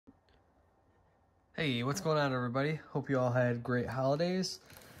Hey, what's going on, everybody? Hope you all had great holidays.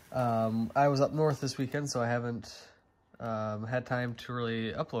 I was up north this weekend, so I haven't had time to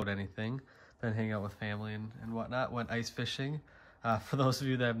really upload anything. Been hanging out with family and whatnot. Went ice fishing. For those of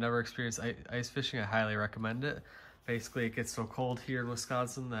you that have never experienced ice fishing, I highly recommend it. Basically, it gets so cold here in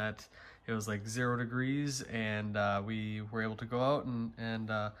Wisconsin that it was like 0 degrees, and we were able to go out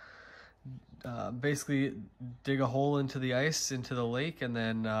and basically dig a hole into the ice, into the lake, and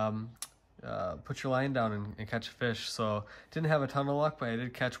then put your line down and catch a fish. So didn't have a ton of luck, but I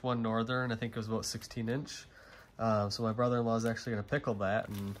did catch one northern. I think it was about 16 inch. So my brother-in-law is actually going to pickle that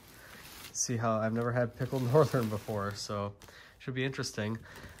and see how. I've never had pickled northern before, so should be interesting.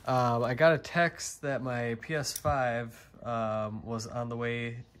 I got a text that my PS5 was on the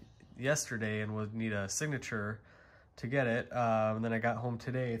way yesterday and would need a signature to get it. And then I got home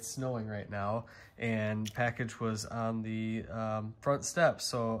today. It's snowing right now, and package was on the front steps.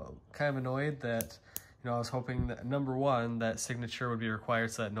 So kind of annoyed that, I was hoping that, number one, that signature would be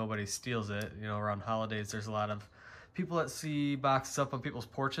required so that nobody steals it. Around holidays, there's a lot of people that see boxes up on people's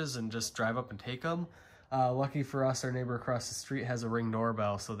porches and just drive up and take them. Lucky for us, our neighbor across the street has a Ring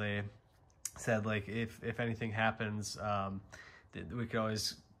doorbell, so they said, like, if anything happens, we could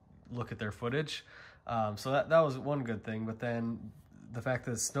always look at their footage. So that was one good thing, but then the fact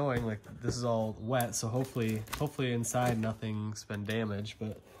that it's snowing, like, this is all wet, so hopefully inside nothing's been damaged.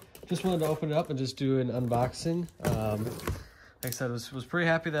 But just wanted to open it up and just do an unboxing. Like I said, was pretty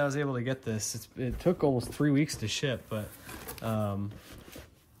happy that I was able to get this. It took almost 3 weeks to ship, but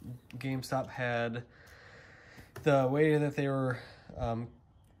GameStop had the way that they were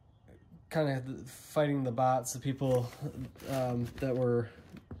kind of fighting the bots, the people that were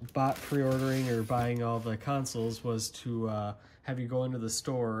bot pre-ordering or buying all the consoles, was to have you go into the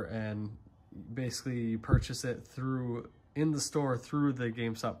store and basically purchase it in the store through the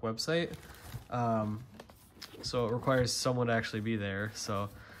GameStop website. So it requires someone to actually be there. So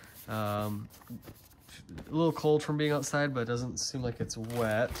a little cold from being outside, but it doesn't seem like it's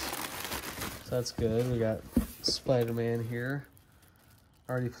wet. So that's good. We got Spider-Man here.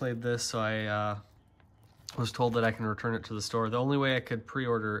 Already played this, so I was told that I can return it to the store. The only way I could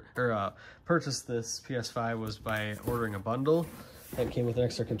pre-order or purchase this PS5 was by ordering a bundle that came with an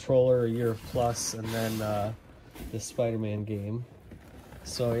extra controller, a year of plus, and then this Spider-Man game.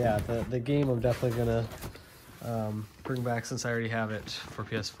 So yeah, the game I'm definitely gonna bring back, since I already have it for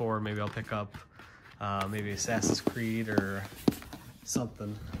PS4. Maybe I'll pick up maybe Assassin's Creed or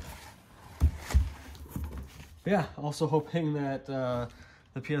something. But yeah, also hoping that the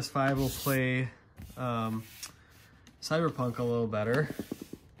PS5 will play Cyberpunk a little better.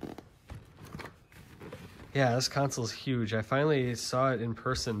 Yeah, this console's huge. I finally saw it in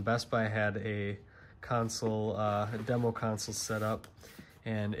person. Best Buy had a console, a demo console set up,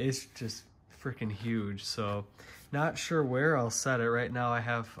 and it's just freaking huge. So not sure where I'll set it. Right now I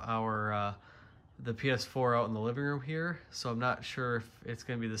have our the PS4 out in the living room here, so I'm not sure if it's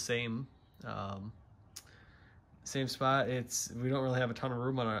gonna be the same same spot. We don't really have a ton of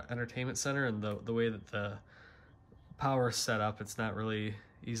room on our entertainment center, and the way that the power's set up, it's not really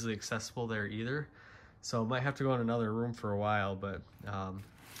easily accessible there either. So might have to go in another room for a while, but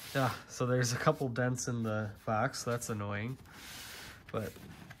yeah, so there's a couple dents in the box, so that's annoying. But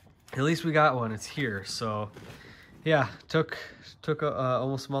at least we got one, it's here. So yeah, took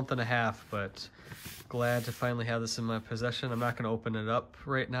almost a month and a half, but glad to finally have this in my possession. I'm not gonna open it up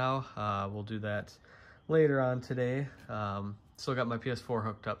right now. We'll do that later on today. Still got my PS4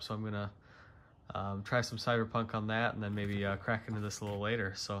 hooked up, so I'm gonna try some Cyberpunk on that, and then maybe crack into this a little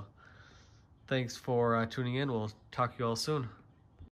later. So thanks for tuning in. We'll talk to you all soon.